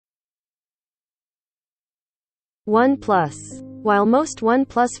OnePlus. While most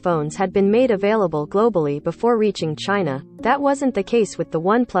OnePlus phones had been made available globally before reaching China, that wasn't the case with the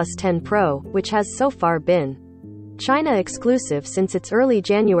OnePlus 10 Pro, which has so far been China exclusive since its early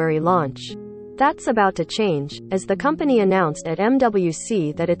January launch. That's about to change, as the company announced at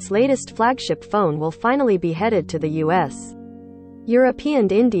MWC that its latest flagship phone will finally be headed to the US, Europe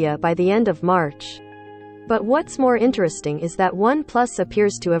and India by the end of March. But what's more interesting is that OnePlus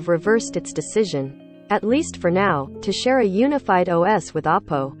appears to have reversed its decision, at least for now, to share a unified OS with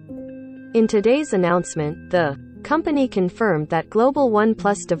Oppo. In today's announcement, the company confirmed that global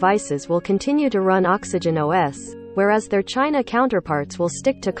OnePlus devices will continue to run Oxygen OS, whereas their China counterparts will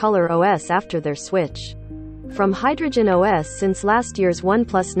stick to Color OS after their switch from Hydrogen OS since last year's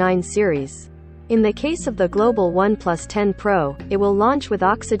OnePlus 9 series. In the case of the global OnePlus 10 Pro, it will launch with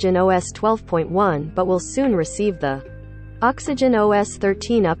Oxygen OS 12.1 but will soon receive the Oxygen OS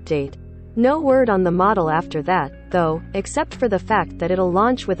 13 update. No word on the model after that, though, except for the fact that it'll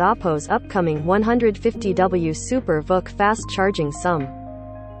launch with Oppo's upcoming 150W Super VOOC fast charging some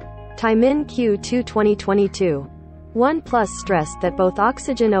time in Q2 2022. OnePlus stressed that both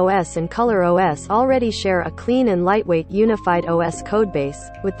Oxygen OS and Color OS already share a clean and lightweight unified OS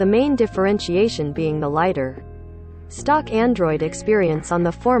codebase, with the main differentiation being the lighter stock Android experience on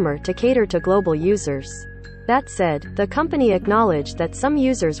the former to cater to global users. That said, the company acknowledged that some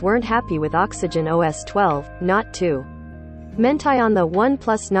users weren't happy with Oxygen OS 12, not 2. Mentai on the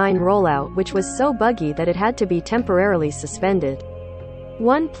OnePlus 9 rollout, which was so buggy that it had to be temporarily suspended.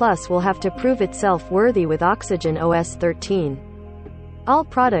 OnePlus will have to prove itself worthy with Oxygen OS 13. All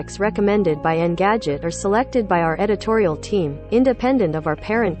products recommended by Engadget are selected by our editorial team, independent of our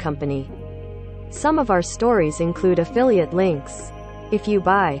parent company. Some of our stories include affiliate links. If you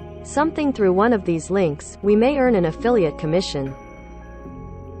buy something through one of these links, we may earn an affiliate commission.